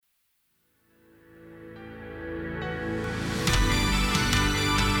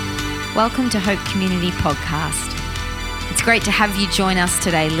Welcome to Hope Community Podcast. It's great to have you join us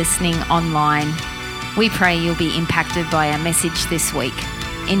today listening online. We pray you'll be impacted by our message this week.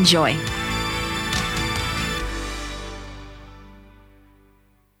 Enjoy.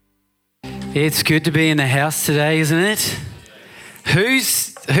 It's good to be in the house today, isn't it?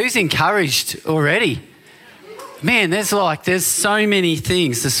 Who's encouraged already? Man, there's so many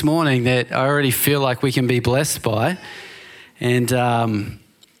things this morning that I already feel like we can be blessed by. And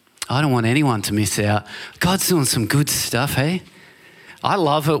I don't want anyone to miss out. God's doing some good stuff, hey? I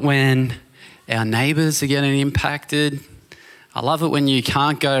love it when our neighbours are getting impacted. I love it when you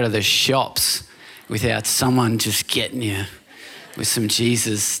can't go to the shops without someone just getting you with some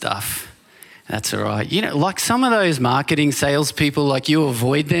Jesus stuff. That's all right. You know, like some of those marketing salespeople, like you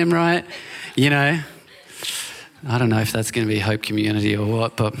avoid them, right? You know, I don't know if that's going to be Hope Community or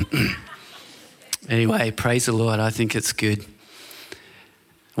what, but anyway, praise the Lord. I think it's good.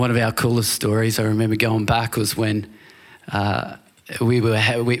 One of our coolest stories I remember going back was when we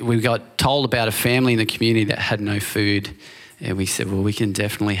got told about a family in the community that had no food. And we said, well, we can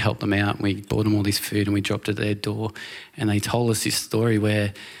definitely help them out. And we bought them all this food and we dropped it at their door. And they told us this story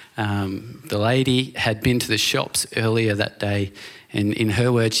where the lady had been to the shops earlier that day. And in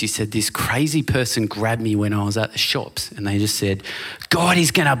her words, she said, this crazy person grabbed me when I was at the shops. And they just said, God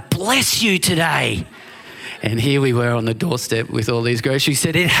is going to bless you today. And here we were on the doorstep with all these groceries. She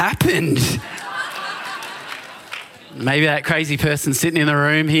said, it happened. Maybe that crazy person sitting in the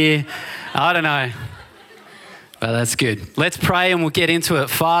room here. I don't know. But that's good. Let's pray and we'll get into it.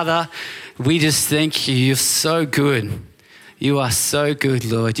 Father, we just thank you. You're so good. You are so good,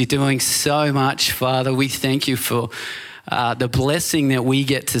 Lord. You're doing so much, Father. We thank you for the blessing that we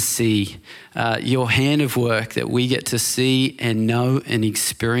get to see, your hand of work that we get to see and know and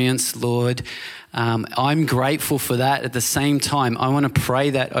experience, Lord. I'm grateful for that. At the same time, I want to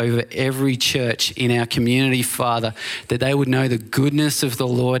pray that over every church in our community, Father, that they would know the goodness of the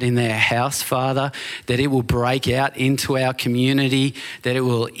Lord in their house, Father, that it will break out into our community, that it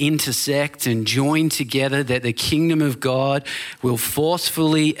will intersect and join together, that the kingdom of God will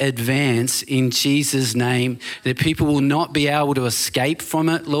forcefully advance in Jesus' name, that people will not be able to escape from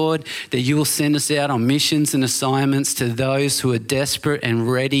it, Lord, that you will send us out on missions and assignments to those who are desperate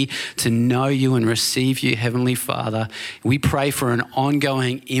and ready to know you and receive you, Heavenly Father. We pray for an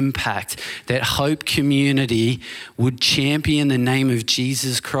ongoing impact, that Hope Community would champion the name of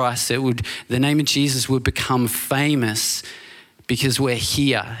Jesus Christ, that the name of Jesus would become famous because we're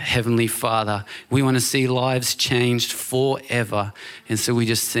here, Heavenly Father. We want to see lives changed forever. And so we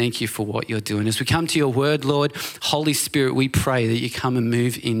just thank you for what you're doing. As we come to your word, Lord, Holy Spirit, we pray that you come and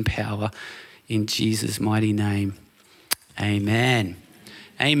move in power in Jesus' mighty name. Amen.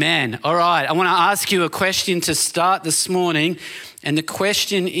 Amen. All right, I want to ask you a question to start this morning. And the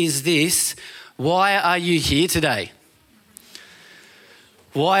question is this: why are you here today?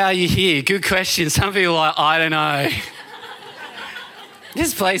 Why are you here? Good question. Some people are like, I don't know.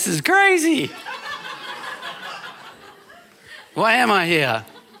 This place is crazy. Why am I here?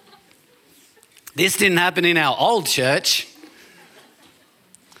 This didn't happen in our old church.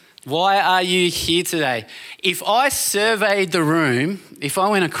 Why are you here today? If I surveyed the room, if I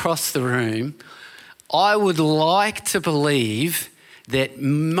went across the room, I would like to believe that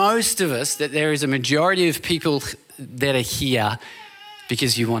most of us, that there is a majority of people that are here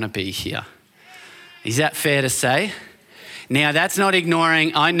because you want to be here. Is that fair to say? Now, that's not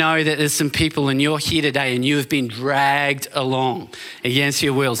ignoring, I know that there's some people and you're here today and you have been dragged along against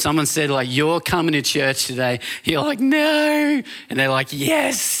your will. Someone said, like, you're coming to church today. You're like, no. And they're like,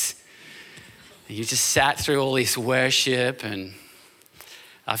 yes. And you just sat through all this worship and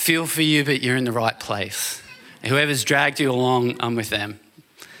I feel for you, but you're in the right place. And whoever's dragged you along, I'm with them.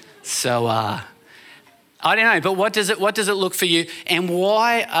 So, I don't know, but what does it look for you? And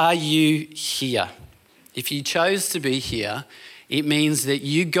why are you here? If you chose to be here, it means that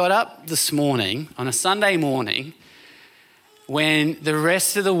you got up this morning on a Sunday morning when the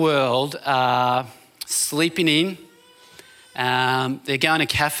rest of the world are sleeping in. They're going to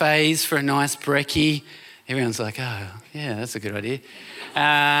cafes for a nice brekkie. Everyone's like, oh, yeah, that's a good idea.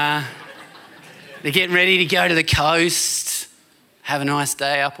 They're getting ready to go to the coast, have a nice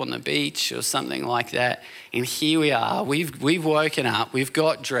day up on the beach or something like that. And here we are. We've woken up, we've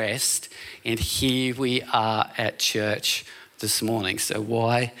got dressed, and here we are at church this morning. So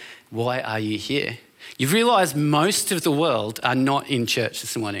why are you here? You've realised most of the world are not in church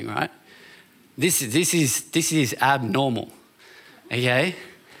this morning, right? This is abnormal. Okay?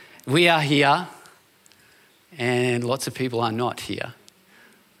 We are here, and lots of people are not here.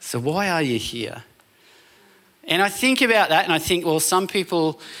 So why are you here? And I think about that and I think, well, some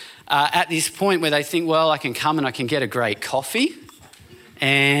people at this point where they think, well, I can come and I can get a great coffee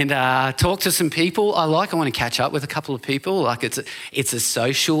and talk to some people I like. I want to catch up with a couple of people. Like it's a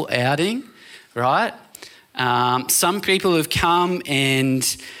social outing, right? Some people have come and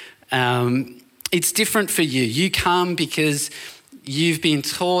it's different for you. You come because you've been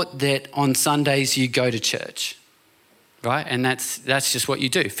taught that on Sundays you go to church, right? And that's just what you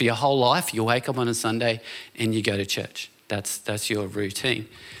do. For your whole life, you wake up on a Sunday and you go to church. That's your routine.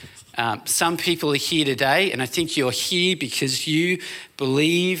 Some people are here today, and I think you're here because you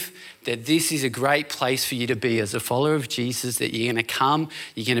believe that this is a great place for you to be as a follower of Jesus, that you're going to come,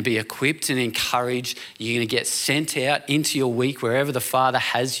 you're going to be equipped and encouraged, you're going to get sent out into your week wherever the Father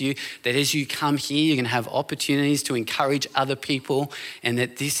has you, that as you come here, you're going to have opportunities to encourage other people, and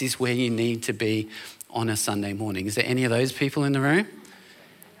that this is where you need to be on a Sunday morning. Is there any of those people in the room?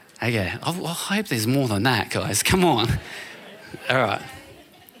 Okay, I hope there's more than that, guys. Come on. All right.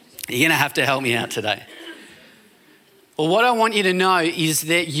 You're going to have to help me out today. Well, what I want you to know is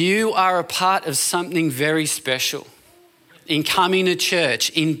that you are a part of something very special. In coming to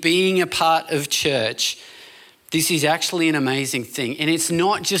church, in being a part of church, this is actually an amazing thing. And it's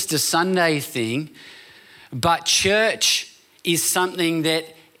not just a Sunday thing, but church is something that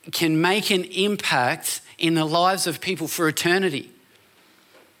can make an impact in the lives of people for eternity.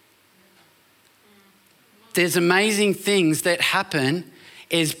 There's amazing things that happen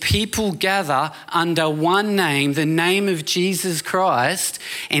as people gather under one name, the name of Jesus Christ,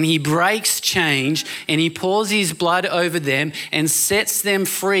 and he breaks change and he pours his blood over them and sets them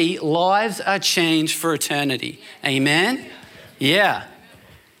free. Lives are changed for eternity. Amen? Yeah,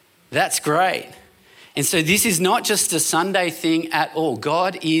 that's great. And so this is not just a Sunday thing at all.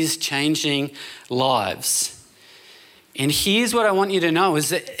 God is changing lives. And here's what I want you to know is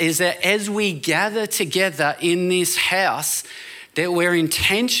that as we gather together in this house, that we're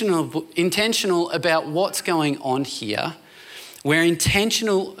intentional about what's going on here. We're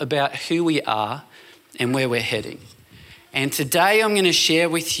intentional about who we are and where we're heading. And today I'm going to share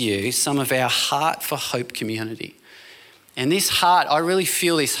with you some of our Heart for Hope community. And this heart, I really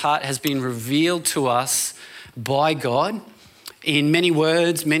feel this heart has been revealed to us by God in many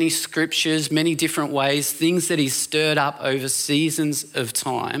words, many scriptures, many different ways, things that he's stirred up over seasons of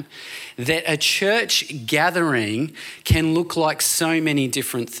time, that a church gathering can look like so many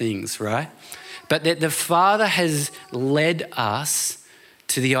different things, right? But that the Father has led us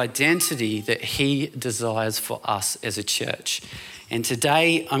to the identity that he desires for us as a church. And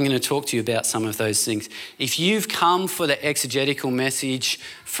today I'm going to talk to you about some of those things. If you've come for the exegetical message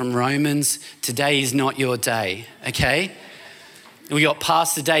from Romans, today is not your day, okay? We got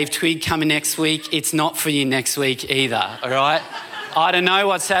Pastor Dave Twigg coming next week. It's not for you next week either, all right? I don't know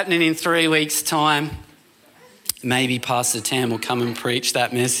what's happening in 3 weeks' time. Maybe Pastor Tam will come and preach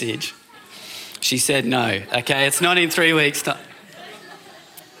that message. She said no, okay? It's not in 3 weeks' time.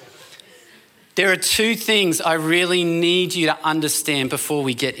 There are two things I really need you to understand before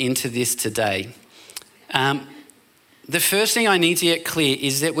we get into this today. The first thing I need to get clear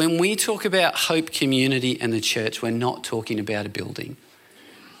is that when we talk about Hope Community and the church, we're not talking about a building,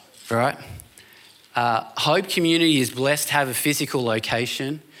 right? Hope Community is blessed to have a physical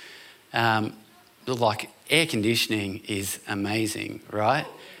location. Like air conditioning is amazing, right?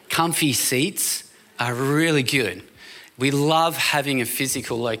 Comfy seats are really good. We love having a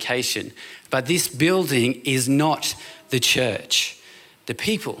physical location, but this building is not the church. The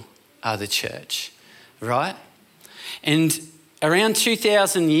people are the church, right? And around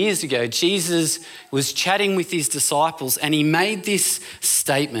 2,000 years ago, Jesus was chatting with his disciples and he made this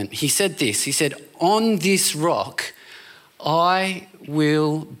statement. He said this, he said, "On this rock, I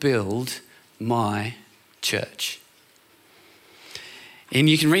will build my church." And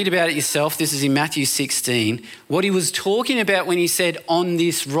you can read about it yourself. This is in Matthew 16. What he was talking about when he said, "on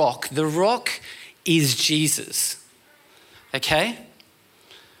this rock," the rock is Jesus, okay?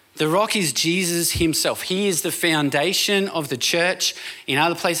 The rock is Jesus himself. He is the foundation of the church. In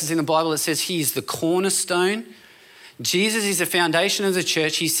other places in the Bible, it says he is the cornerstone. Jesus is the foundation of the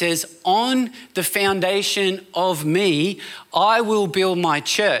church. He says, "On the foundation of me, I will build my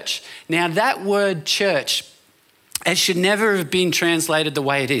church." Now that word church, it should never have been translated the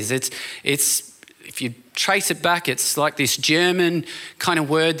way it is. It's if you trace it back, it's like this German kind of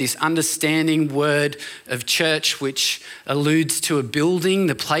word, this understanding word of church, which alludes to a building,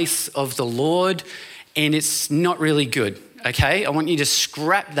 the place of the Lord, and it's not really good, okay? I want you to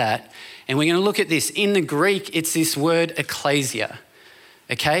scrap that, and we're going to look at this. In the Greek, it's this word ecclesia,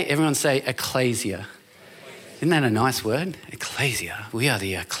 okay? Everyone say ecclesia. Isn't that a nice word? Ecclesia. We are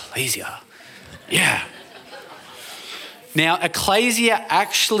the ecclesia. Yeah. Now, ecclesia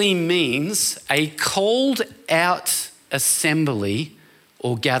actually means a called out assembly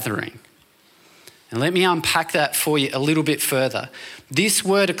or gathering. And let me unpack that for you a little bit further. This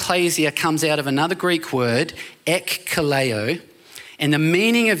word ecclesia comes out of another Greek word, ekkaleo. And the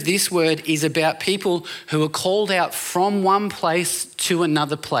meaning of this word is about people who are called out from one place to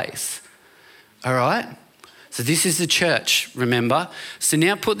another place. All right? So this is the church, remember? So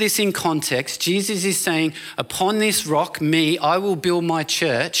now put this in context. Jesus is saying, upon this rock, me, I will build my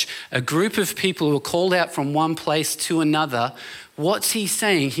church, a group of people who are called out from one place to another. What's he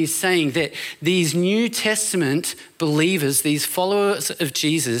saying? He's saying that these New Testament believers, these followers of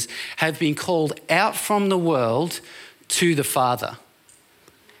Jesus, have been called out from the world to the Father.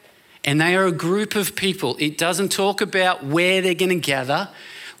 And they are a group of people. It doesn't talk about where they're going to gather,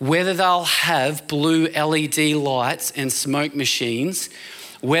 whether they'll have blue LED lights and smoke machines,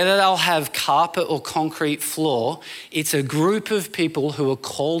 whether they'll have carpet or concrete floor. It's a group of people who are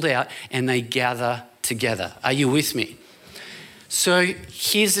called out and they gather together. Are you with me? So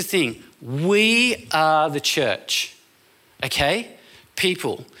here's the thing. We are the church, okay?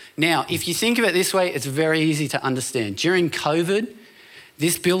 People. Now, if you think of it this way, it's very easy to understand. During COVID,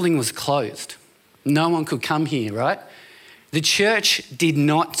 this building was closed. No one could come here, right? The church did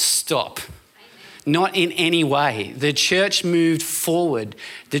not stop. Not in any way. The church moved forward.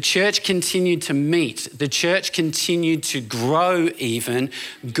 The church continued to meet. The church continued to grow even.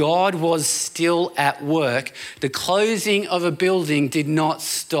 God was still at work. The closing of a building did not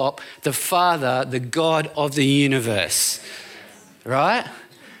stop the Father, the God of the universe. Right?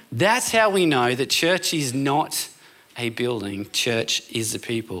 That's how we know that church is not a building. Church is the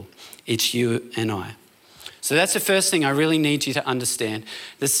people. It's you and I. So that's the first thing I really need you to understand.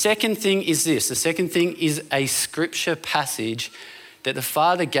 The second thing is this. The second thing is a scripture passage that the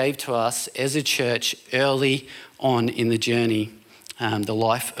Father gave to us as a church early on in the journey, the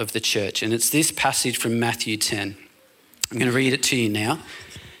life of the church. And it's this passage from Matthew 10. I'm going to read it to you now.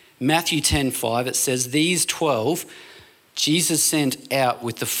 Matthew 10:5, it says, "These 12 Jesus sent out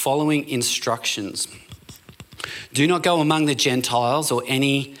with the following instructions. Do not go among the Gentiles or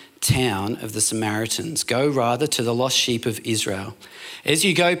any town of the Samaritans. Go rather to the lost sheep of Israel. As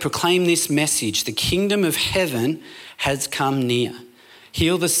you go, proclaim this message. The kingdom of heaven has come near.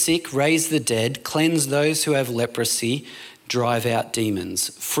 Heal the sick, raise the dead, cleanse those who have leprosy, drive out demons.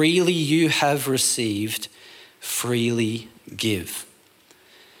 Freely you have received, freely give."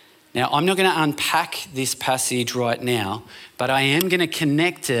 Now, I'm not going to unpack this passage right now, but I am going to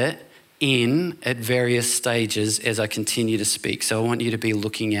connect it in at various stages as I continue to speak. So I want you to be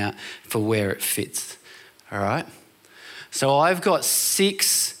looking out for where it fits. All right? So I've got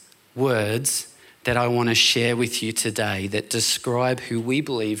 6 words that I want to share with you today that describe who we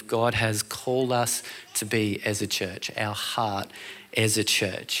believe God has called us to be as a church, our heart as a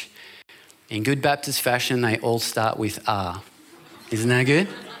church. In good Baptist fashion, they all start with R. Isn't that good?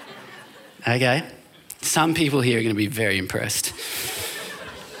 Okay. Some people here are going to be very impressed.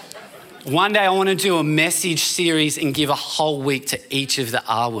 One day I want to do a message series and give a whole week to each of the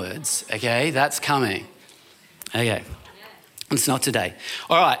R words, okay? That's coming. Okay. It's not today.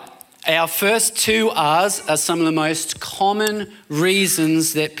 All right. Our first 2 R's are some of the most common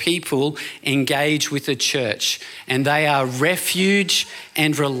reasons that people engage with the church, and they are refuge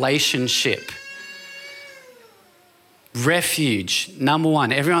and relationship. Refuge, number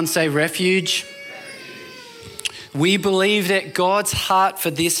 1. Everyone say refuge. We believe that God's heart for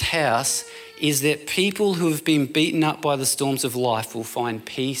this house is that people who have been beaten up by the storms of life will find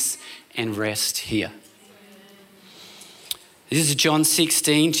peace and rest here. This is John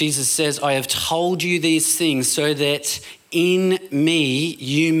 16. Jesus says, "I have told you these things so that in me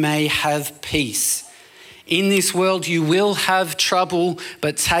you may have peace. In this world you will have trouble,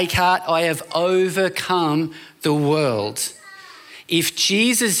 but take heart, I have overcome the world." If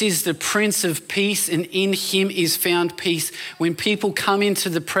Jesus is the Prince of Peace and in him is found peace, when people come into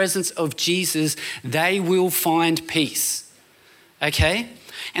the presence of Jesus, they will find peace. Okay?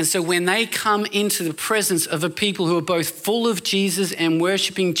 And so when they come into the presence of a people who are both full of Jesus and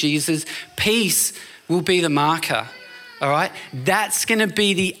worshiping Jesus, peace will be the marker. All right? That's going to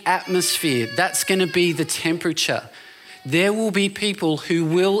be the atmosphere. That's going to be the temperature. There will be people who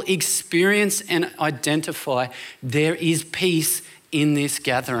will experience and identify there is peace in this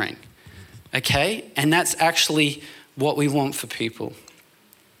gathering, okay? And that's actually what we want for people.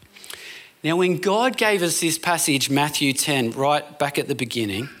 Now, when God gave us this passage, Matthew 10, right back at the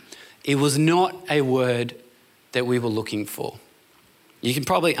beginning, it was not a word that we were looking for. You can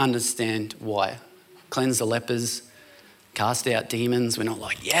probably understand why. Cleanse the lepers, cast out demons. We're not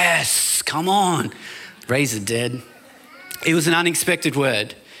like, yes, come on, raise the dead. It was an unexpected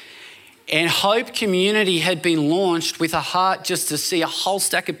word. And Hope Community had been launched with a heart just to see a whole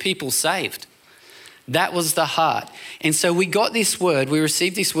stack of people saved. That was the heart. And so we got this word, we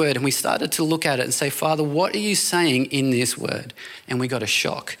received this word, and we started to look at it and say, Father, what are you saying in this word? And we got a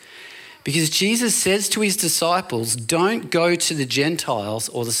shock. Because Jesus says to his disciples, don't go to the Gentiles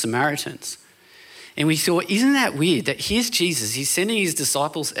or the Samaritans. And we thought, isn't that weird that here's Jesus, he's sending his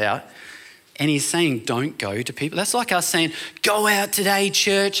disciples out and he's saying, don't go to people. That's like us saying, go out today,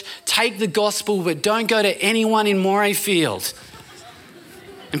 church, take the gospel, but don't go to anyone in Morayfield.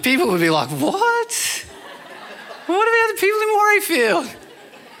 And people would be like, what? What about the people in Morayfield?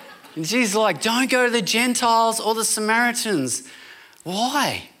 And Jesus is like, don't go to the Gentiles or the Samaritans.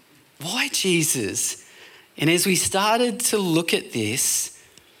 Why? Why, Jesus? And as we started to look at this,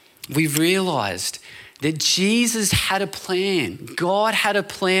 we realised that Jesus had a plan. God had a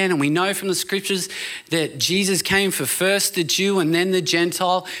plan, and we know from the scriptures that Jesus came for first the Jew and then the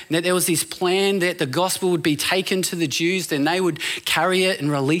Gentile, and that there was this plan that the gospel would be taken to the Jews, then they would carry it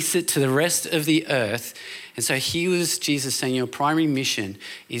and release it to the rest of the earth. And so here was Jesus saying, your primary mission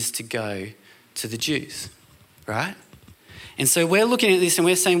is to go to the Jews, right? And so we're looking at this and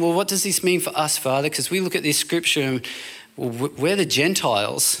we're saying, well, what does this mean for us, Father? Because we look at this scripture and well, we're the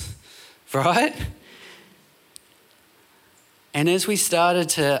Gentiles, right? And as we started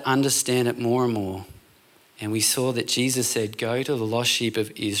to understand it more and more, and we saw that Jesus said, go to the lost sheep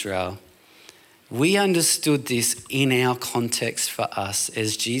of Israel, we understood this in our context for us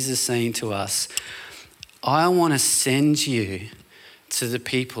as Jesus saying to us, I want to send you to the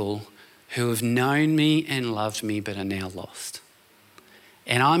people who have known me and loved me but are now lost.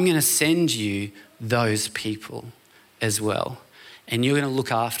 And I'm going to send you those people as well. And you're going to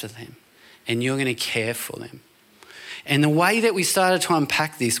look after them and you're going to care for them. And the way that we started to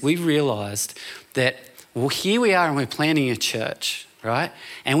unpack this, we realised that, well, here we are and we're planning a church, right?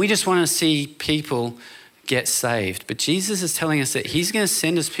 And we just want to see people get saved. But Jesus is telling us that he's going to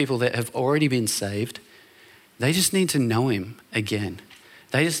send us people that have already been saved. They just need to know him again.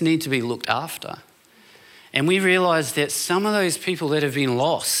 They just need to be looked after. And we realised that some of those people that have been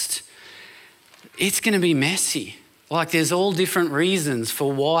lost, it's going to be messy. Like there's all different reasons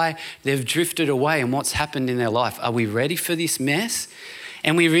for why they've drifted away and what's happened in their life. Are we ready for this mess?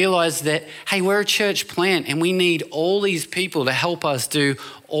 And we realised that, hey, we're a church plant and we need all these people to help us do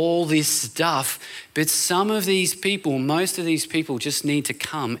all this stuff. But some of these people, most of these people just need to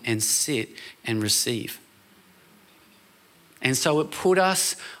come and sit and receive. And so it put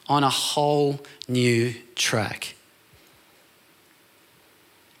us on a whole new track.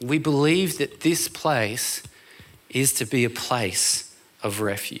 We believe that this place is to be a place of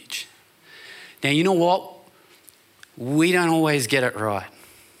refuge. Now, you know what? We don't always get it right.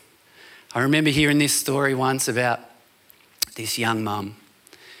 I remember hearing this story once about this young mum,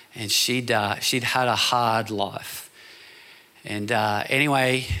 and she'd had a hard life. And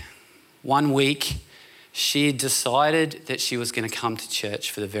anyway, one week, she had decided that she was going to come to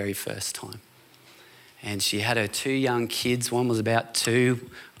church for the very first time. And she had her two young kids. One was about 2,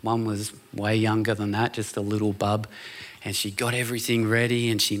 one was way younger than that, just a little bub. And she got everything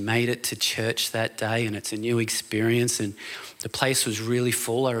ready and she made it to church that day, and it's a new experience, and the place was really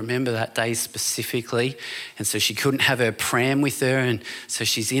full. I remember that day specifically. And so she couldn't have her pram with her, and so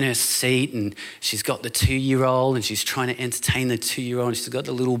she's in her seat and she's got the 2-year-old and she's trying to entertain the 2-year-old, and she's got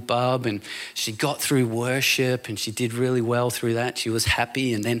the little bub, and she got through worship and she did really well through that. She was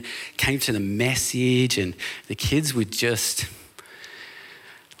happy, and then came to the message, and the kids were just...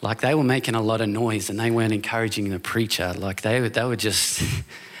 like they were making a lot of noise and they weren't encouraging the preacher. Like they were just,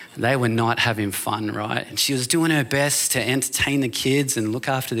 they were not having fun, right? And she was doing her best to entertain the kids and look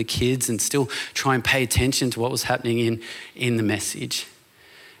after the kids and still try and pay attention to what was happening in the message.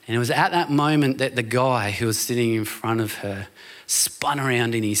 And it was at that moment that the guy who was sitting in front of her spun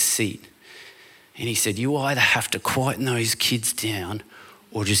around in his seat and he said, you either have to quieten those kids down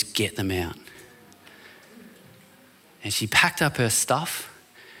or just get them out. And she packed up her stuff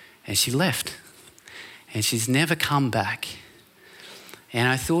and she left, and she's never come back. And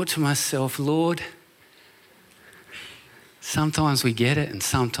I thought to myself, Lord, sometimes we get it and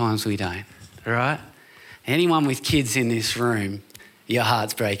sometimes we don't, right? Anyone with kids in this room, your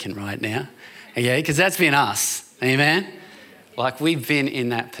heart's breaking right now, okay? Because that's been us, amen? Like we've been in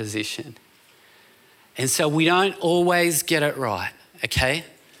that position. And so we don't always get it right, okay?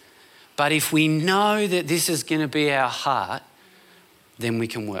 But if we know that this is going to be our heart, then we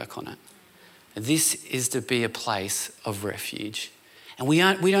can work on it. This is to be a place of refuge. And we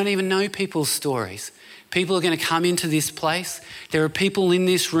don't even know people's stories, People are going to come into this place. There are people in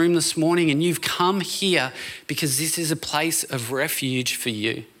this room this morning, and you've come here because this is a place of refuge for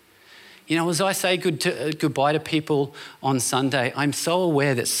you. You know, as I say goodbye to people on Sunday, I'm so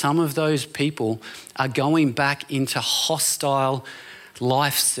aware that some of those people are going back into hostile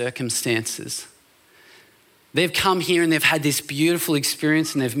life circumstances. They've come here and they've had this beautiful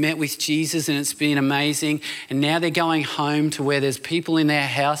experience and they've met with Jesus and it's been amazing. And now they're going home to where there's people in their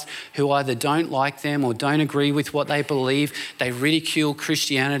house who either don't like them or don't agree with what they believe. They ridicule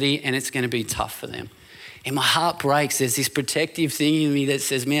Christianity and it's going to be tough for them. And my heart breaks. There's this protective thing in me that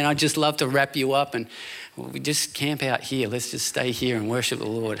says, man, I'd just love to wrap you up and we just camp out here. Let's just stay here and worship the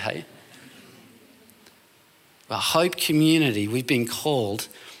Lord, hey? But Hope Community, we've been called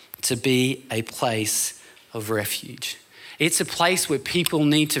to be a place of refuge. It's a place where people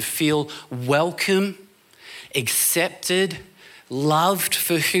need to feel welcome, accepted, loved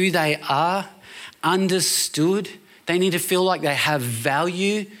for who they are, understood. They need to feel like they have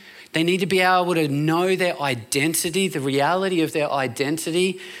value. They need to be able to know their identity, the reality of their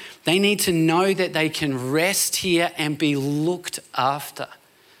identity. They need to know that they can rest here and be looked after.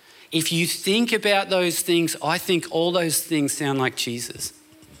 If you think about those things, I think all those things sound like Jesus.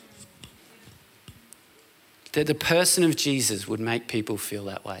 That the person of Jesus would make people feel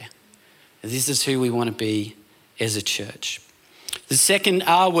that way. This is who we want to be as a church. The second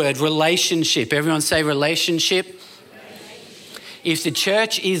R word, relationship. Everyone say relationship. If the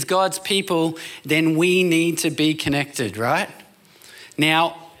church is God's people, then we need to be connected, right?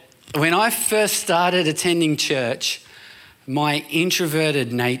 Now, when I first started attending church, my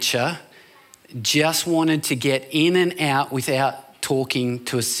introverted nature just wanted to get in and out without talking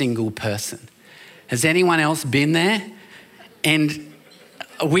to a single person. Has anyone else been there? And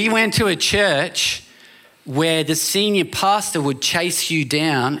we went to a church where the senior pastor would chase you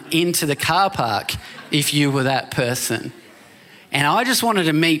down into the car park if you were that person. And I just wanted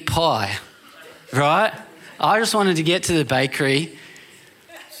to meet pie, right? I just wanted to get to the bakery.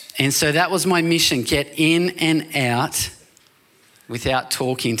 And so that was my mission, get in and out without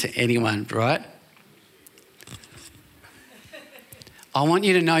talking to anyone, right? I want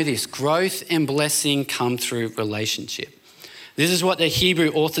you to know this, growth and blessing come through relationship. This is what the Hebrew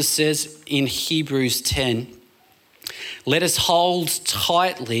author says in Hebrews 10. Let us hold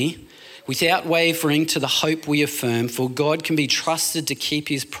tightly without wavering to the hope we affirm, for God can be trusted to keep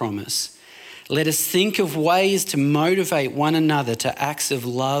his promise. Let us think of ways to motivate one another to acts of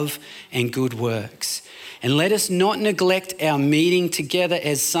love and good works. And let us not neglect our meeting together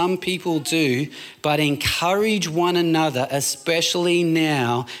as some people do, but encourage one another, especially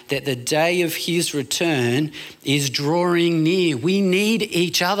now that the day of his return is drawing near. We need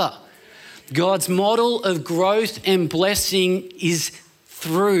each other. God's model of growth and blessing is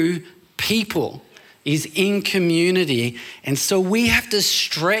through people, is in community. And so we have to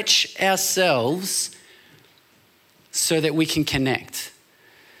stretch ourselves so that we can connect.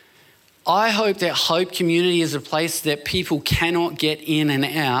 I hope that Hope Community is a place that people cannot get in and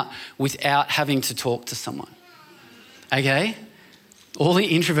out without having to talk to someone. Okay? All the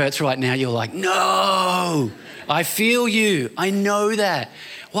introverts right now, you're like, no, I feel you. I know that.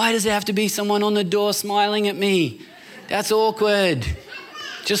 Why does it have to be someone on the door smiling at me? That's awkward.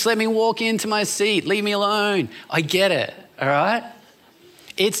 Just let me walk into my seat. Leave me alone. I get it, all right?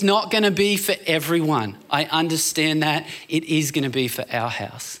 It's not going to be for everyone. I understand that. It is going to be for our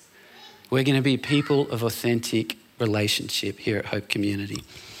house. We're going to be people of authentic relationship here at Hope Community.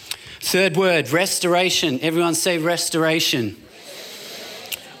 Third word, restoration. Everyone say restoration.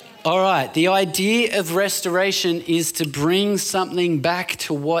 All right, the idea of restoration is to bring something back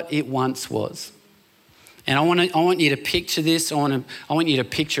to what it once was. And I want you to picture this. I want you to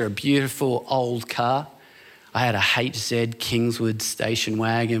picture a beautiful old car. I had a HZ Kingswood station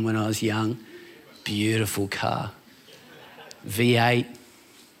wagon when I was young. Beautiful car. V8.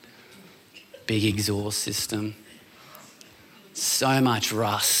 Big exhaust system. So much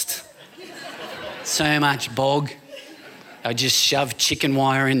rust. So much bog. I just shove chicken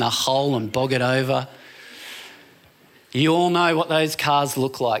wire in the hole and bog it over. You all know what those cars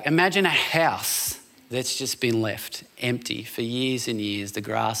look like. Imagine a house that's just been left empty for years and years. The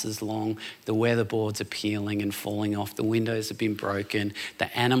grass is long, the weatherboards are peeling and falling off, the windows have been broken,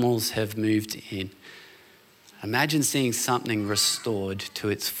 the animals have moved in. Imagine seeing something restored to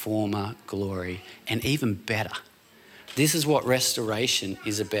its former glory, and even better. This is what restoration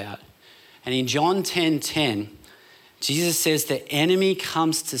is about. And in John 10:10, Jesus says the enemy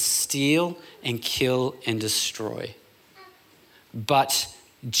comes to steal and kill and destroy. But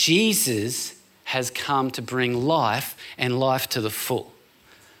Jesus has come to bring life and life to the full.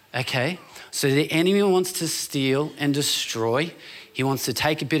 Okay? So the enemy wants to steal and destroy. He wants to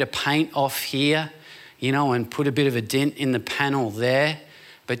take a bit of paint off here, and put a bit of a dent in the panel there.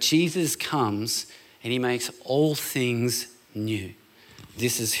 But Jesus comes and he makes all things new.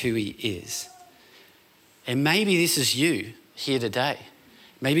 This is who he is. And maybe this is you here today.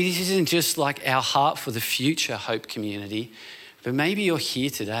 Maybe this isn't just like our heart for the future Hope Community, but maybe you're here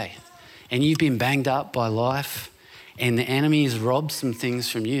today and you've been banged up by life and the enemy has robbed some things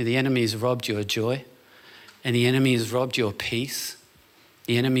from you. The enemy has robbed your joy and the enemy has robbed your peace.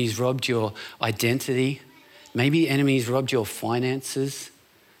 The enemy has robbed your identity. Maybe the enemy has robbed your finances,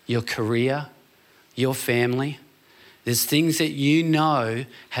 your career, your family. There's things that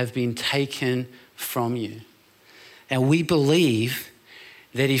have been taken from you. And we believe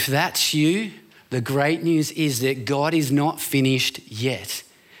that if that's you, the great news is that God is not finished yet.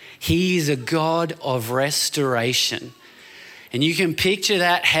 He is a God of restoration. And you can picture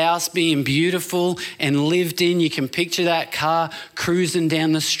that house being beautiful and lived in. You can picture that car cruising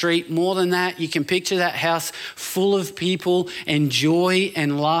down the street. More than that, you can picture that house full of people and joy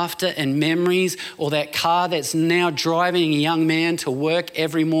and laughter and memories, or that car that's now driving a young man to work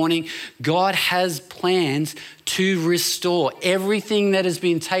every morning. God has plans to restore. Everything that has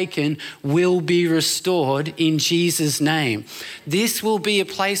been taken will be restored in Jesus' name. This will be a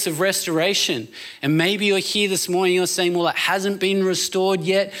place of restoration. And maybe you're here this morning, you're saying, well, it hasn't been restored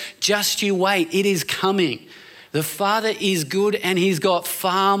yet. Just you wait, it is coming. The Father is good and he's got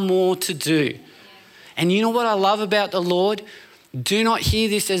far more to do. And you know what I love about the Lord? Do not hear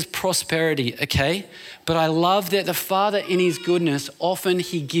this as prosperity, okay? But I love that the Father in his goodness, often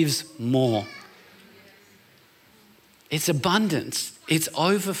he gives more. It's abundance, it's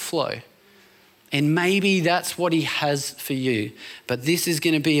overflow. And maybe that's what he has for you. But this is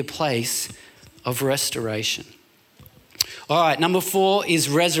going to be a place of restoration. All right, number 4 is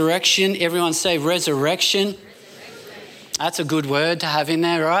resurrection. Everyone say resurrection. That's a good word to have in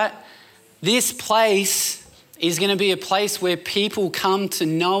there, right? This place is going to be a place where people come to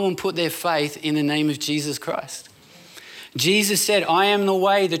know and put their faith in the name of Jesus Christ. Jesus said, I am the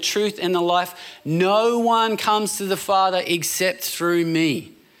way, the truth, and the life. No one comes to the Father except through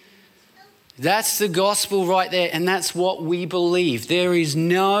me. That's the gospel right there, and that's what we believe. There is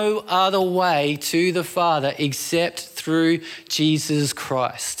no other way to the Father except through Jesus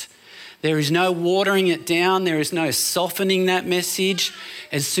Christ. There is no watering it down. There is no softening that message.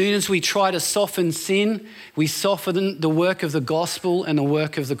 As soon as we try to soften sin, we soften the work of the gospel and the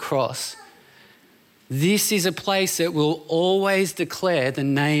work of the cross. This is a place that will always declare the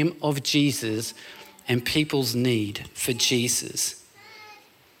name of Jesus and people's need for Jesus.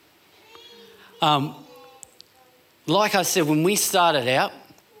 Like I said, when we started out,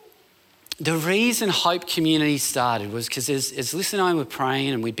 the reason Hope Community started was because as Liz and I were praying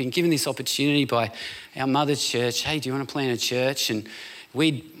and we'd been given this opportunity by our mother's church, hey, do you want to plant a church? And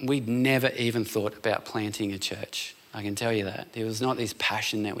we'd never even thought about planting a church. I can tell you that. There was not this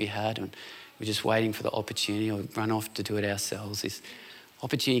passion that we had, and we're just waiting for the opportunity or run off to do it ourselves. This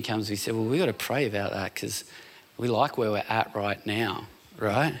opportunity comes, we said, well, we've got to pray about that because we like where we're at right now,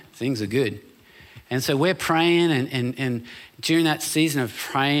 right? Things are good. And so we're praying, and during that season of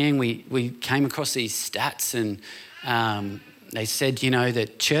praying, we came across these stats, and they said,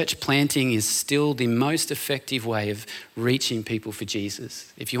 that church planting is still the most effective way of reaching people for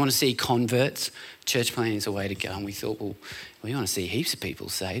Jesus. If you want to see converts, church planting is a way to go. And we thought, well, we want to see heaps of people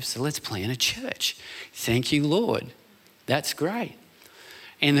saved, so let's plant a church. Thank you, Lord. That's great.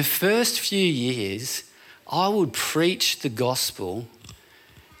 In the first few years, I would preach the gospel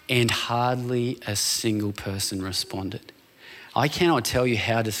and hardly a single person responded. I cannot tell you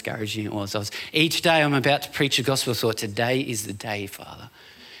how discouraging it was. Each day I'm about to preach the gospel, I thought, today is the day, Father.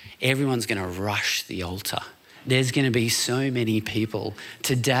 Everyone's going to rush the altar. There's going to be so many people.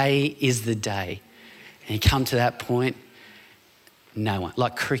 Today is the day. And you come to that point, no one,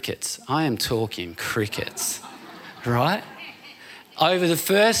 like crickets. I am talking crickets, right? Over the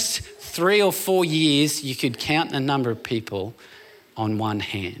first 3 or 4 years, you could count the number of people on one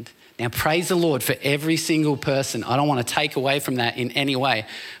hand. Now, praise the Lord for every single person. I don't want to take away from that in any way,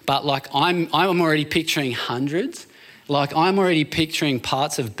 but I'm already picturing hundreds. I'm already picturing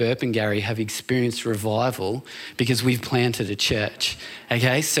parts of Burpengary have experienced revival because we've planted a church.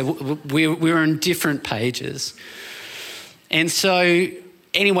 Okay, so we're on different pages. And so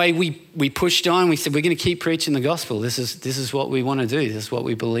anyway, we pushed on. We said, we're going to keep preaching the gospel. This is what we want to do. This is what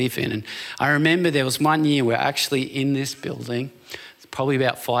we believe in. And I remember there was one year we're actually in this building, probably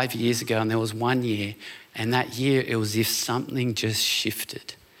about 5 years ago, and there was one year, and that year it was as if something just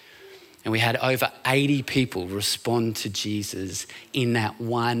shifted. And we had over 80 people respond to Jesus in that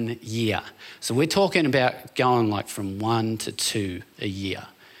 1 year. So we're talking about going like from 1 to 2 a year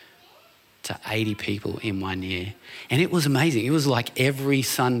to 80 people in 1 year. And it was amazing. It was like every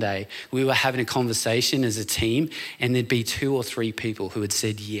Sunday we were having a conversation as a team, and there'd be 2 or 3 people who had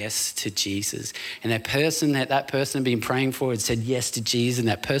said yes to Jesus. And that person had been praying for had said yes to Jesus, and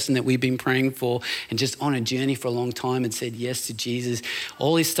that person that we've been praying for and just on a journey for a long time had said yes to Jesus.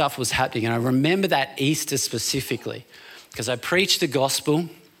 All this stuff was happening. And I remember that Easter specifically because I preached the gospel,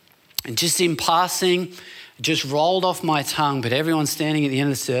 and just in passing, it just rolled off my tongue, but everyone's standing at the end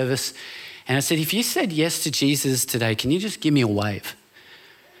of the service. And I said, if you said yes to Jesus today, can you just give me a wave?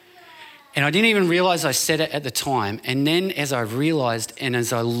 And I didn't even realize I said it at the time. And then as I realized and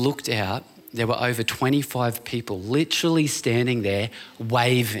as I looked out, there were over 25 people literally standing there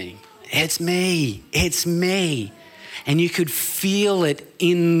waving. It's me, it's me. And you could feel it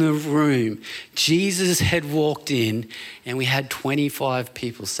in the room. Jesus had walked in and we had 25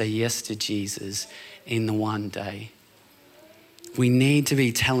 people say yes to Jesus in the one day. We need to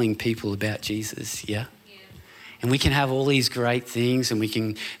be telling people about Jesus, yeah? And we can have all these great things, and we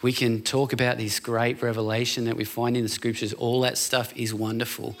can talk about this great revelation that we find in the scriptures. All that stuff is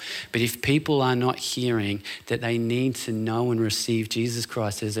wonderful. But if people are not hearing that they need to know and receive Jesus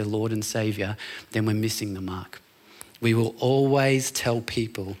Christ as their Lord and Savior, then we're missing the mark. We will always tell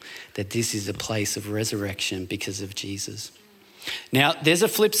people that this is a place of resurrection because of Jesus. Now, there's a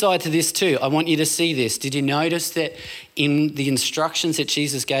flip side to this too. I want you to see this. Did you notice that in the instructions that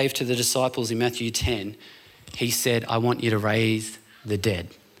Jesus gave to the disciples in Matthew 10, he said, I want you to raise the dead.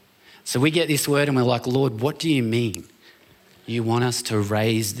 So we get this word and we're like, Lord, what do you mean? You want us to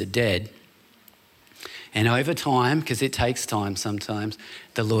raise the dead? And over time, because it takes time sometimes,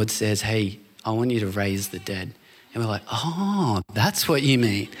 the Lord says, hey, I want you to raise the dead. And we're like, oh, that's what you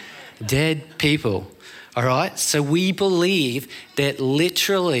mean. Dead people. All right, so we believe that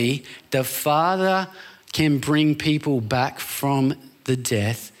literally the Father can bring people back from the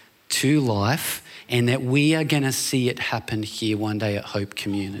death to life, and that we are going to see it happen here one day at Hope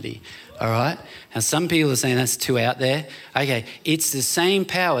Community. All right, now some people are saying that's too out there. Okay, it's the same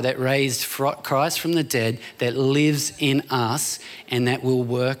power that raised Christ from the dead that lives in us and that will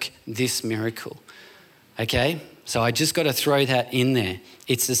work this miracle. Okay, so I just got to throw that in there.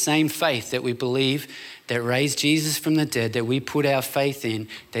 It's the same faith that we believe that raised Jesus from the dead, that we put our faith in,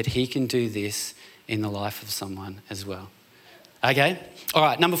 that he can do this in the life of someone as well. Okay? All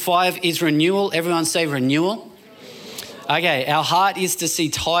right, number 5 is renewal. Everyone say renewal. Okay, our heart is to see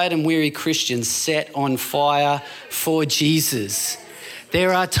tired and weary Christians set on fire for Jesus.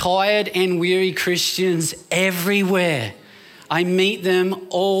 There are tired and weary Christians everywhere. I meet them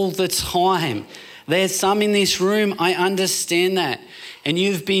all the time. There's some in this room, I understand that. And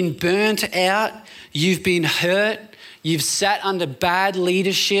you've been burnt out. You've been hurt. You've sat under bad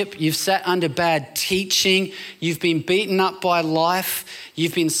leadership. You've sat under bad teaching. You've been beaten up by life.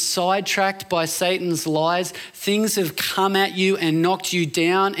 You've been sidetracked by Satan's lies. Things have come at you and knocked you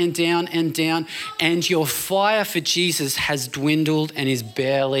down and down and down. And your fire for Jesus has dwindled and is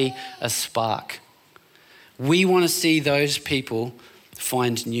barely a spark. We want to see those people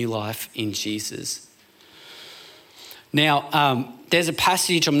find new life in Jesus. Now, there's a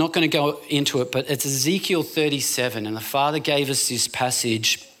passage, I'm not going to go into it, but it's Ezekiel 37, and the Father gave us this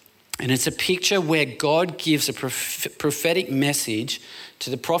passage, and it's a picture where God gives a prophetic message to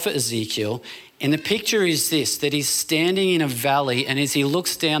the prophet Ezekiel, and the picture is this, that he's standing in a valley, and as he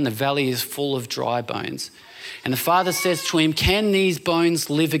looks down, the valley is full of dry bones. And the Father says to him, can these bones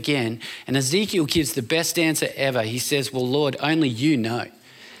live again? And Ezekiel gives the best answer ever. He says, well, Lord, only you know.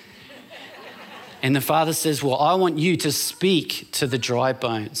 And the Father says, well, I want you to speak to the dry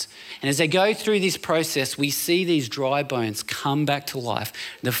bones. And as they go through this process, we see these dry bones come back to life.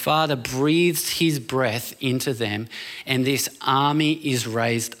 The Father breathes his breath into them, and this army is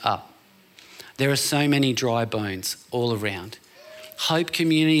raised up. There are so many dry bones all around. Hope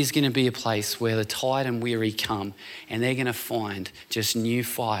Community is going to be a place where the tired and weary come, and they're going to find just new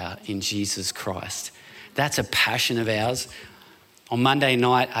fire in Jesus Christ. That's a passion of ours. On Monday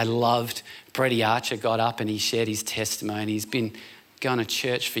night, I loved Freddie Archer got up and he shared his testimony. He's been going to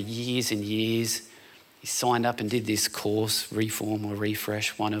church for years and years. He signed up and did this course, Reform or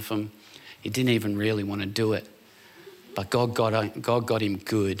Refresh, one of them. He didn't even really want to do it, but God got him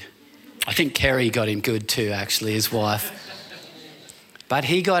good. I think Kerry got him good too, actually, his wife. But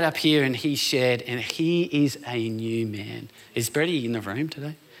he got up here and he shared, and he is a new man. Is Freddie in the room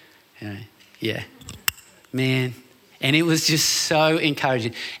today? Yeah. Man, And it was just so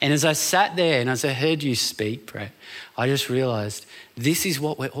encouraging. And as I sat there and as I heard you speak, Brett, I just realised this is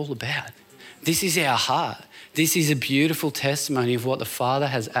what we're all about. This is our heart. This is a beautiful testimony of what the Father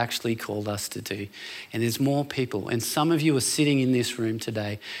has actually called us to do. And there's more people. And some of you are sitting in this room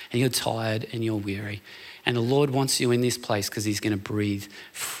today and you're tired and you're weary. And the Lord wants you in this place because he's going to breathe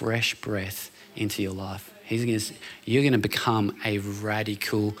fresh breath into your life. You're going to become a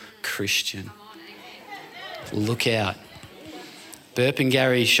radical Christian. Look out.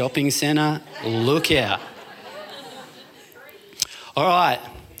 Burpengary Shopping Centre, look out. All right.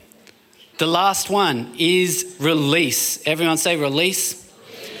 The last one is release. Everyone say release.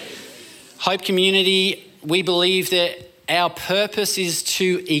 Hope Community, we believe that our purpose is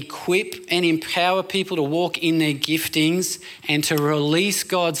to equip and empower people to walk in their giftings and to release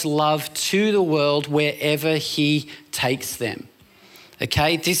God's love to the world wherever he takes them.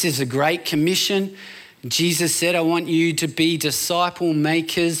 Okay, this is a great commission. Jesus said, I want you to be disciple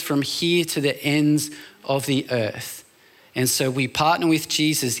makers from here to the ends of the earth. And so we partner with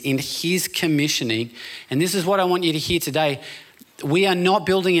Jesus in his commissioning. And this is what I want you to hear today. We are not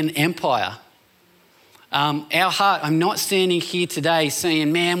building an empire. Our heart, I'm not standing here today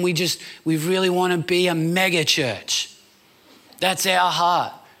saying, man, we really want to be a mega church. That's our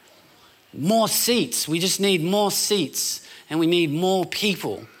heart. More seats. We just need more seats and we need more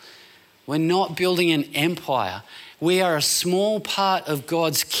people. We're not building an empire. We are a small part of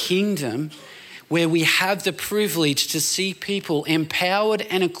God's kingdom where we have the privilege to see people empowered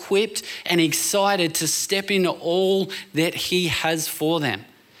and equipped and excited to step into all that he has for them.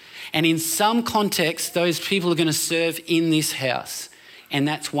 And in some contexts, those people are going to serve in this house, and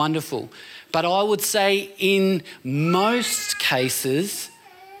that's wonderful. But I would say in most cases,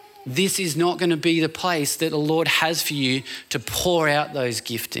 this is not going to be the place that the Lord has for you to pour out those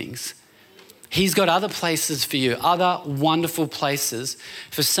giftings. He's got other places for you, other wonderful places.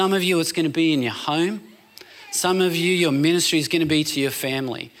 For some of you, it's going to be in your home. Some of you, your ministry is going to be to your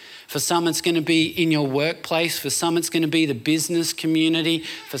family. For some, it's going to be in your workplace. For some, it's going to be the business community.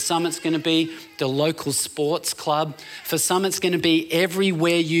 For some, it's going to be the local sports club. For some, it's going to be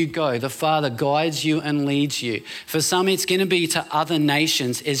everywhere you go. The Father guides you and leads you. For some, it's going to be to other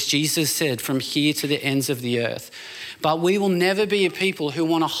nations, as Jesus said, from here to the ends of the earth. But we will never be a people who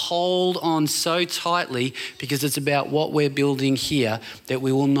want to hold on so tightly because it's about what we're building here that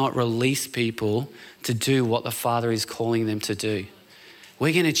we will not release people to do what the Father is calling them to do.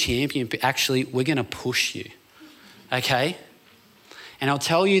 We're going to champion, actually, we're going to push you, okay? And I'll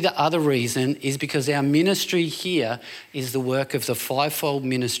tell you the other reason is because our ministry here is the work of the fivefold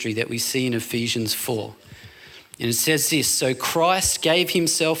ministry that we see in Ephesians 4. And it says this, so Christ gave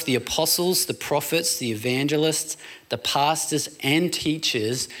himself the apostles, the prophets, the evangelists, the pastors and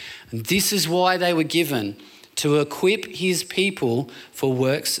teachers. And this is why they were given, to equip his people for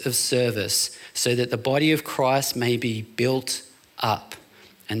works of service, so that the body of Christ may be built up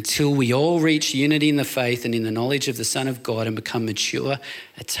until we all reach unity in the faith and in the knowledge of the Son of God and become mature,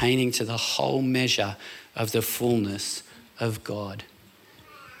 attaining to the whole measure of the fullness of God.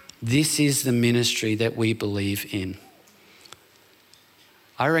 This is the ministry that we believe in.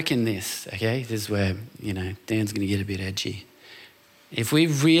 I reckon this, okay? This is where, Dan's going to get a bit edgy. If we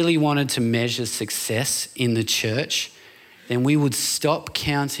really wanted to measure success in the church, then we would stop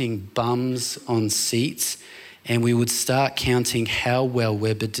counting bums on seats and we would start counting how well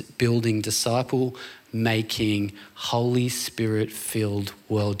we're building disciple-making, Holy Spirit-filled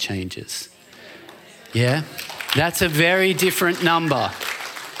world changers. Yeah? That's a very different number.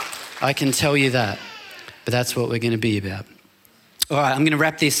 I can tell you that. But that's what we're going to be about. All right, I'm going to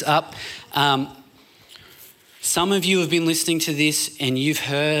wrap this up. Some of you have been listening to this and you've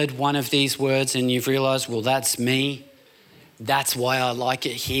heard one of these words and you've realised, well, that's me. That's why I like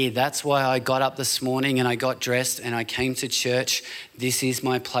it here. That's why I got up this morning and I got dressed and I came to church. This is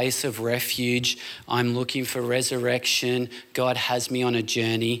my place of refuge. I'm looking for resurrection. God has me on a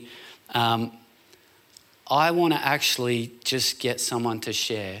journey. I want to actually just get someone to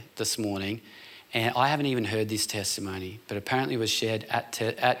share this morning. And I haven't even heard this testimony, but apparently it was shared at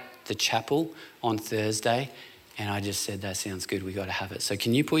the chapel on Thursday. And I just said, that sounds good, we got to have it. So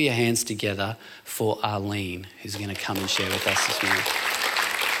can you put your hands together for Arlene, who's going to come and share with us this morning.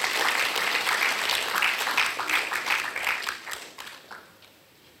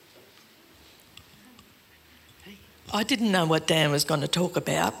 I didn't know what Dan was going to talk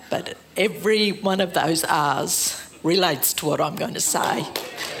about, but every one of those R's relates to what I'm going to say.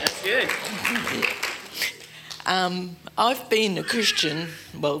 That's good. I've been a Christian,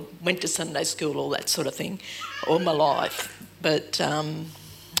 went to Sunday school, all that sort of thing, all my life. But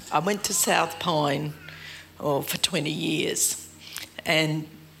I went to South Pine for 20 years. And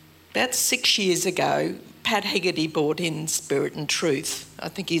about 6 years ago, Pat Hegarty brought in Spirit and Truth. I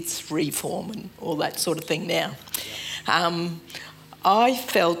think it's Reform and all that sort of thing now. I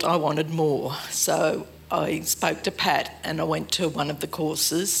felt I wanted more, so I spoke to Pat and I went to one of the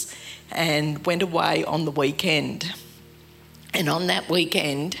courses and went away on the weekend. And on that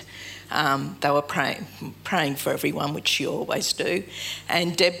weekend, they were praying for everyone, which you always do,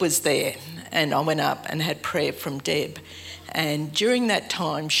 and Deb was there, and I went up and had prayer from Deb. And during that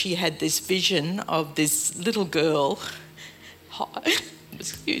time, she had this vision of this little girl,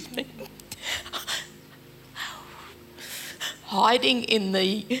 hiding in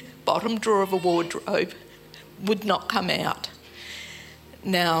the bottom drawer of a wardrobe, would not come out.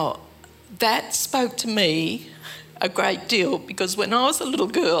 Now, that spoke to me a great deal, because when I was a little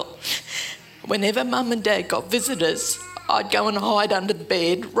girl, whenever Mum and Dad got visitors, I'd go and hide under the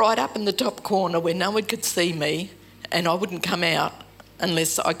bed, right up in the top corner where no one could see me, and I wouldn't come out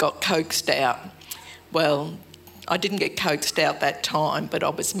unless I got coaxed out. Well, I didn't get coaxed out that time, but I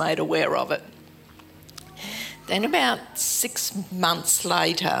was made aware of it. Then about 6 months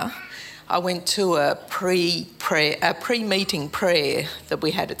later, I went to a pre-meeting prayer that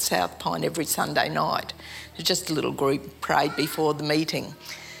we had at South Pine every Sunday night. It was just a little group prayed before the meeting.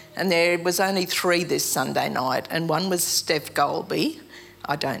 And there was only 3 this Sunday night, and one was Steph Golby.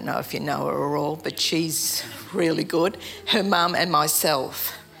 I don't know if you know her at all, but she's really good. Her mum and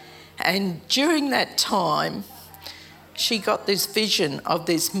myself. And during that time, she got this vision of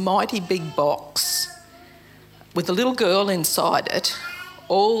this mighty big box with a little girl inside it,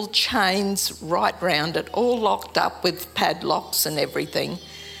 all chains right round it, all locked up with padlocks and everything.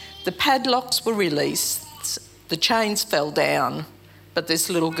 The padlocks were released, the chains fell down, but this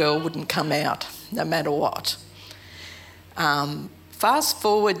little girl wouldn't come out, no matter what. Fast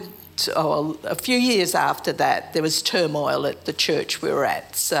forward to, a few years after that, there was turmoil at the church we were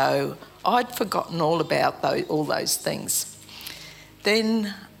at, so I'd forgotten all about all those things.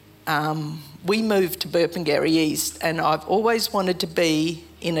 Then we moved to Burpengary East, and I've always wanted to be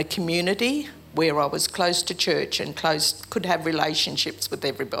in a community where I was close to church and could have relationships with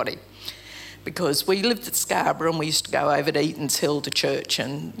everybody. Because we lived at Scarborough and we used to go over to Eaton's Hill to church,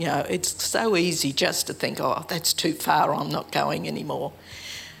 and it's so easy just to think, oh, that's too far, I'm not going anymore.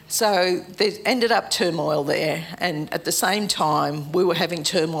 So there ended up turmoil there, and at the same time we were having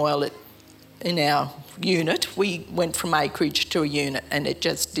turmoil in our unit. We went from acreage to a unit and it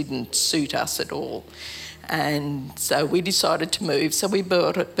just didn't suit us at all. And so we decided to move, so we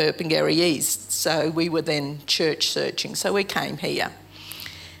bought at Burpengary East. So we were then church searching, so we came here.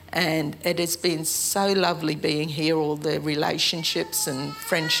 And it has been so lovely being here, all the relationships and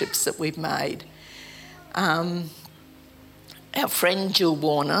friendships that we've made. Our friend Jill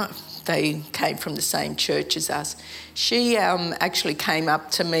Warner, they came from the same church as us. She actually came up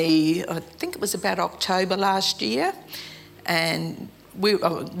to me, I think it was about October last year, and we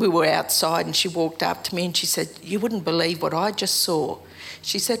were outside and she walked up to me and she said, "You wouldn't believe what I just saw."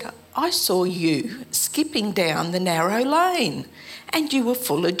 She said, "I saw you skipping down the narrow lane and you were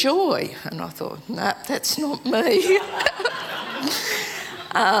full of joy." And I thought, no, that's not me.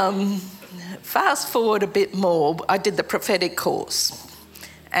 Fast forward a bit more, I did the prophetic course.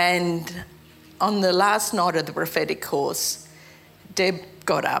 And on the last night of the prophetic course, Deb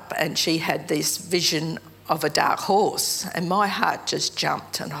got up and she had this vision of a dark horse, and my heart just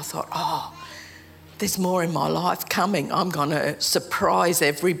jumped, and I thought, oh, there's more in my life coming. I'm going to surprise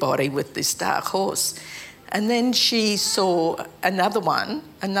everybody with this dark horse. And then she saw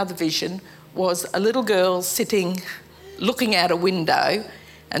another vision, was a little girl sitting, looking out a window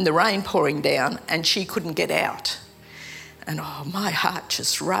and the rain pouring down, and she couldn't get out. And my heart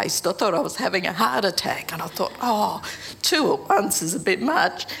just raced. I thought I was having a heart attack, and I thought, 2 at once is a bit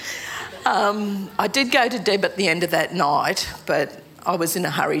much. I did go to Deb at the end of that night, but I was in a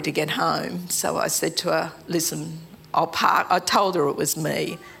hurry to get home. So I said to her, "Listen, I'll park." I told her it was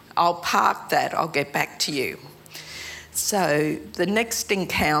me. "I'll park that, I'll get back to you." So the next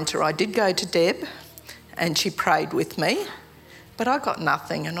encounter, I did go to Deb and she prayed with me, but I got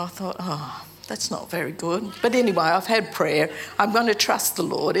nothing, and I thought, that's not very good. But anyway, I've had prayer. I'm going to trust the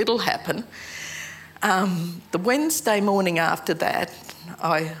Lord, it'll happen. The Wednesday morning after that,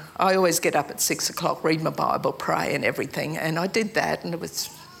 I always get up at 6 o'clock, read my Bible, pray and everything, and I did that, and it was,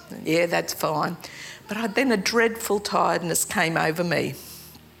 yeah, that's fine. But then a dreadful tiredness came over me.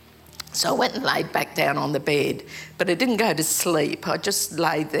 So I went and laid back down on the bed, but I didn't go to sleep. I just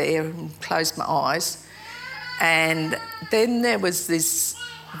lay there and closed my eyes. And then there was this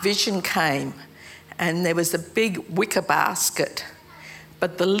vision came, and there was a big wicker basket,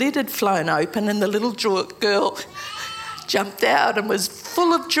 but the lid had flown open and the little girl jumped out and was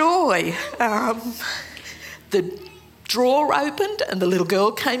full of joy. The drawer opened and the little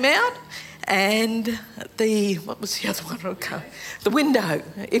girl came out, and what was the other one? The window.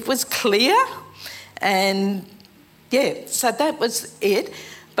 It was clear, and so that was it.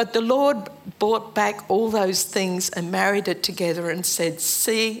 But the Lord brought back all those things and married it together and said,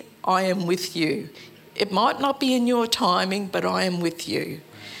 see, I am with you. It might not be in your timing, but I am with you.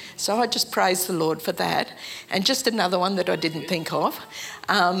 So I just praise the Lord for that. And just another one that I didn't think of.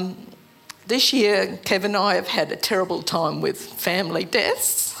 This year, Kevin and I have had a terrible time with family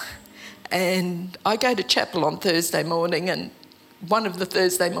deaths. And I go to chapel on Thursday morning, and one of the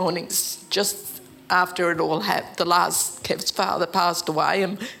Thursday mornings, just after it all happened, the last Kev's father passed away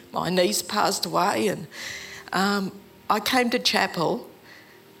and my niece passed away, and I came to chapel,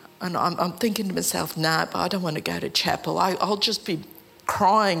 and I'm thinking to myself, no, but I don't want to go to chapel. I'll just be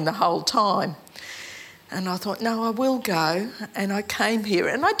crying the whole time. And I thought, no, I will go. And I came here,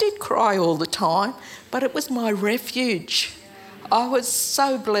 and I did cry all the time, but it was my refuge. I was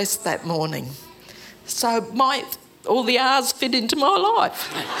so blessed that morning. So all the R's fit into my life.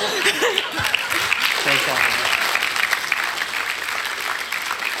 Thank God.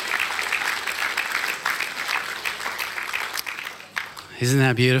 Isn't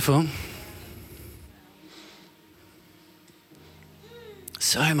that beautiful?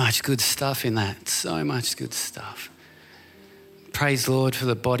 So much good stuff in that. So much good stuff. Praise the Lord for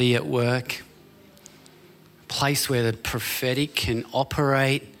the body at work. A place where the prophetic can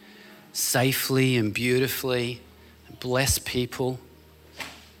operate safely and beautifully and bless people.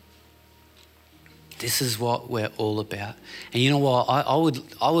 This is what we're all about. And you know what?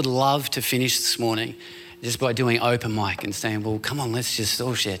 I would love to finish this morning just by doing open mic and saying, well, come on, let's just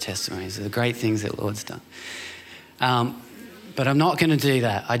all share testimonies of the great things that the Lord's done. But I'm not going to do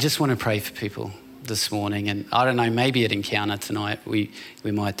that. I just want to pray for people this morning. And I don't know, maybe at Encounter tonight, we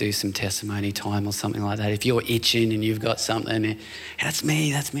might do some testimony time or something like that. If you're itching and you've got something, that's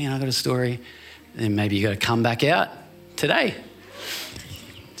me, and I've got a story, then maybe you got to come back out today.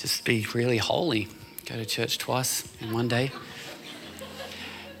 Just be really holy. Go to church twice in one day.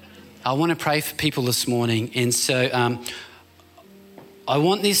 I want to pray for people this morning. And so I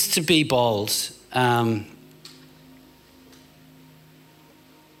want this to be bold. I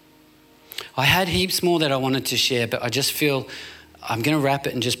had heaps more that I wanted to share, but I just feel I'm going to wrap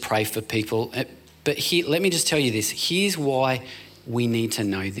it and just pray for people. But here, let me just tell you this. Here's why we need to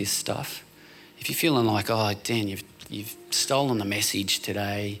know this stuff. If you're feeling like, oh, Dan, you've stolen the message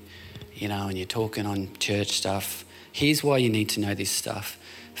today, and you're talking on church stuff, here's why you need to know this stuff.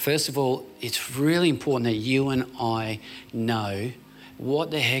 First of all, it's really important that you and I know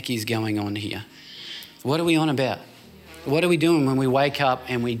what the heck is going on here. What are we on about? What are we doing when we wake up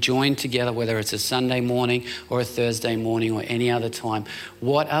and we join together, whether it's a Sunday morning or a Thursday morning or any other time?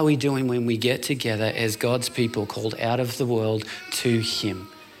 What are we doing when we get together as God's people called out of the world to Him?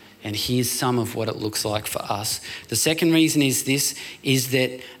 And here's some of what it looks like for us. The second reason is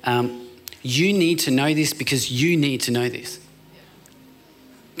that you need to know this because you need to know this.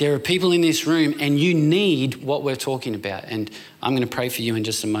 There are people in this room and you need what we're talking about. And I'm going to pray for you in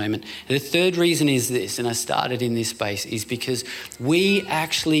just a moment. The third reason is this, and I started in this space, is because we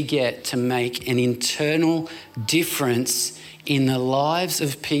actually get to make an internal difference in the lives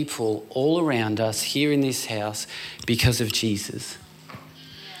of people all around us here in this house because of Jesus.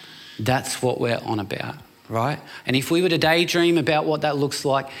 That's what we're on about, right? And if we were to daydream about what that looks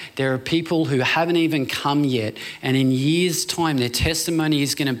like, there are people who haven't even come yet, and in years' time, their testimony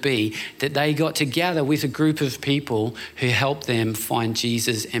is going to be that they got together with a group of people who helped them find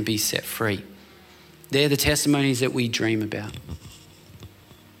Jesus and be set free. They're the testimonies that we dream about.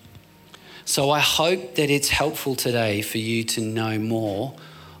 So I hope that it's helpful today for you to know more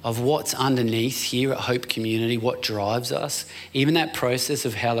of what's underneath here at Hope Community, what drives us, even that process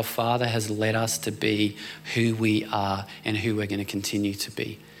of how the Father has led us to be who we are and who we're going to continue to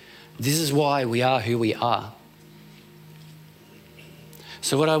be. This is why we are who we are.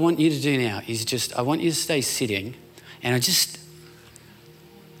 So what I want you to do now is I want you to stay sitting, and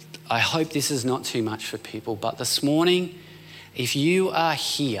I hope this is not too much for people, but this morning, if you are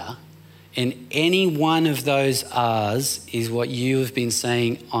here and any one of those R's is what you have been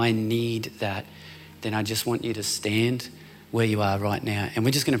saying, I need that, then I just want you to stand where you are right now. And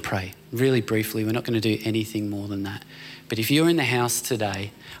we're just going to pray really briefly. We're not going to do anything more than that. But if you're in the house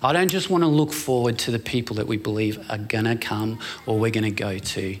today, I don't just want to look forward to the people that we believe are going to come or we're going to go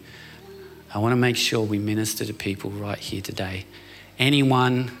to. I want to make sure we minister to people right here today. Any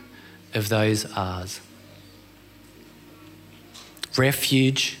one of those R's.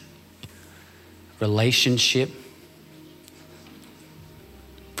 refuge, relationship,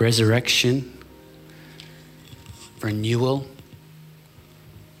 resurrection, renewal.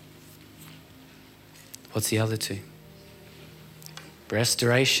 What's the other two?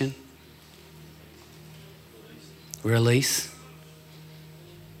 Restoration, release.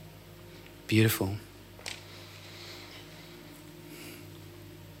 Beautiful.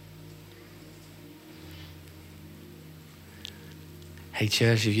 Hey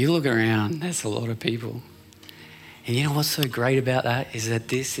church, if you look around, there's a lot of people. And you know what's so great about that is that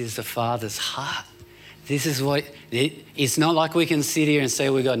this is the Father's heart. This is what, it's not like we can sit here and say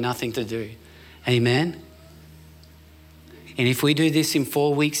we've got nothing to do. Amen? And if we do this in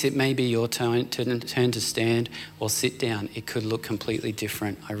 4 weeks, it may be your turn to stand or sit down. It could look completely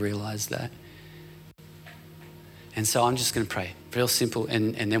different. I realise that. And so I'm just going to pray. Real simple,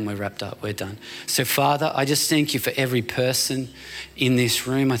 and then we're wrapped up. We're done. So Father, I just thank you for every person in this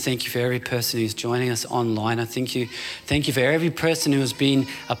room. I thank you for every person who's joining us online. I thank you for every person who has been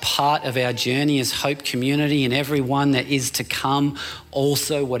a part of our journey as Hope Community, and everyone that is to come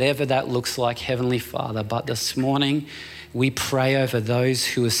also, whatever that looks like, Heavenly Father. But this morning, we pray over those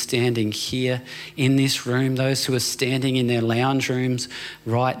who are standing here in this room, those who are standing in their lounge rooms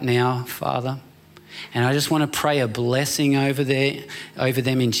right now, Father. And I just want to pray a blessing over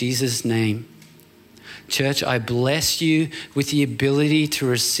them in Jesus' name. Church, I bless you with the ability to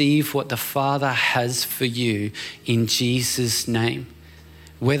receive what the Father has for you in Jesus' name.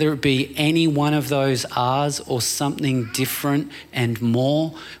 Whether it be any one of those R's or something different and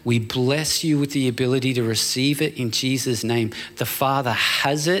more, we bless you with the ability to receive it in Jesus' name. The Father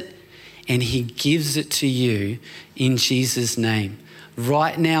has it and he gives it to you in Jesus' name.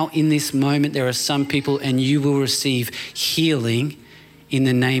 Right now, in this moment, there are some people, and you will receive healing in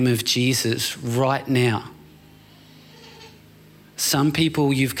the name of Jesus right now. Some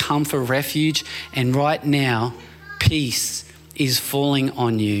people, you've come for refuge, and right now, peace is falling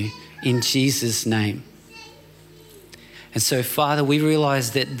on you in Jesus' name. And so, Father, we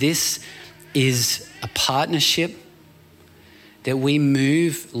realize that this is a partnership, that we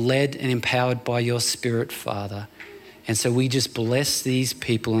move led and empowered by your Spirit, Father. And so we just bless these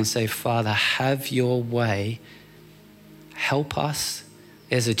people and say, Father, have your way. Help us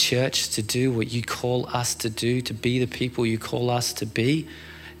as a church to do what you call us to do, to be the people you call us to be.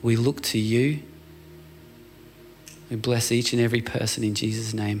 We look to you. We bless each and every person in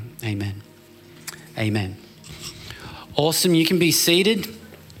Jesus' name. Amen. Amen. Awesome. You can be seated.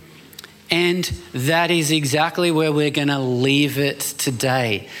 And that is exactly where we're going to leave it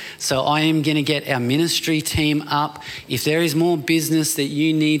today. So I am going to get our ministry team up. If there is more business that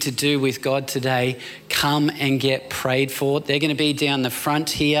you need to do with God today, come and get prayed for. They're going to be down the front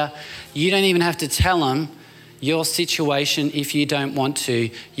here. You don't even have to tell them your situation if you don't want to.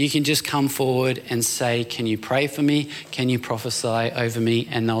 You can just come forward and say, can you pray for me? Can you prophesy over me?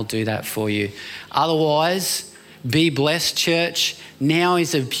 And they'll do that for you. Otherwise, be blessed, church. Now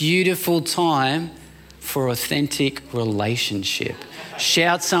is a beautiful time for authentic relationship.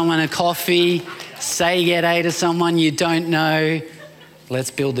 Shout someone a coffee, say g'day to someone you don't know. Let's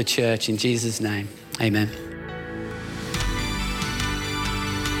build the church in Jesus' name. Amen.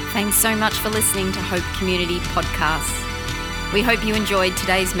 Thanks so much for listening to Hope Community Podcasts. We hope you enjoyed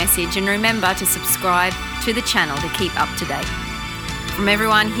today's message, and remember to subscribe to the channel to keep up to date. From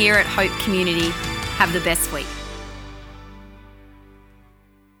everyone here at Hope Community, have the best week.